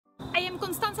am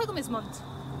Constanza Gomez-Mont,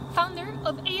 founder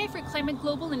of AI for Climate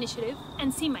Global Initiative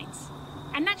and C-Minds,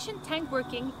 an action tank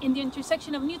working in the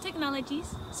intersection of new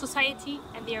technologies, society,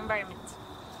 and the environment,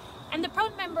 and the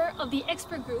proud member of the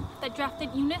expert group that drafted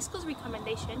UNESCO's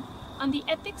recommendation on the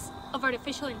ethics of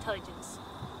artificial intelligence.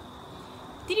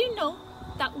 Did you know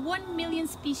that 1 million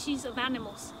species of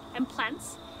animals and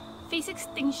plants face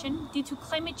extinction due to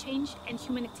climate change and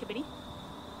human activity?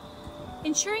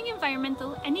 Ensuring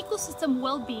environmental and ecosystem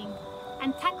well-being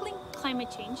and tackling climate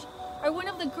change are one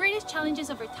of the greatest challenges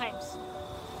of our times.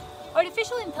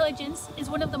 Artificial intelligence is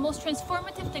one of the most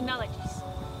transformative technologies.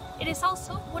 It is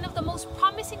also one of the most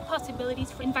promising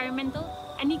possibilities for environmental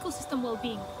and ecosystem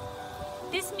well-being.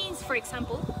 This means, for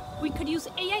example, we could use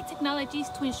AI technologies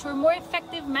to ensure more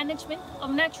effective management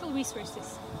of natural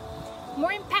resources,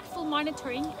 more impactful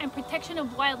monitoring and protection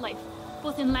of wildlife,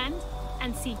 both in land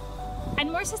and sea,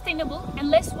 and more sustainable and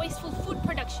less wasteful food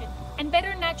production, and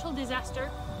better natural disaster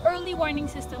early warning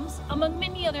systems, among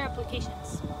many other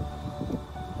applications.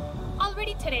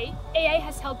 Already today, AI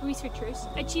has helped researchers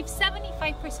achieve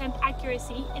 75%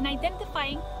 accuracy in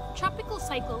identifying tropical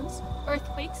cyclones,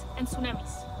 earthquakes, and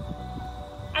tsunamis.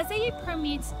 As AI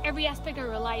permeates every aspect of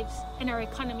our lives and our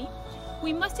economy,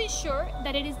 we must ensure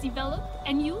that it is developed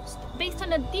and used based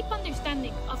on a deep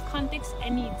understanding of context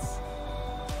and needs.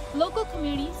 Local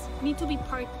communities need to be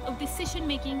part of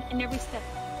decision-making in every step,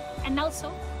 and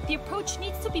also the approach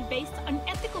needs to be based on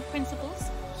ethical principles,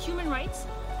 human rights,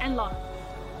 and law.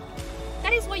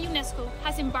 That is why UNESCO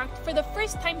has embarked for the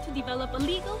first time to develop a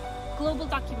legal, global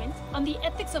document on the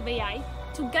ethics of AI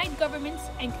to guide governments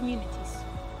and communities.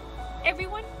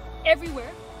 Everyone,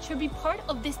 everywhere, should be part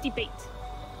of this debate.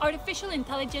 Artificial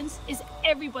intelligence is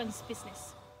everyone's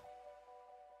business.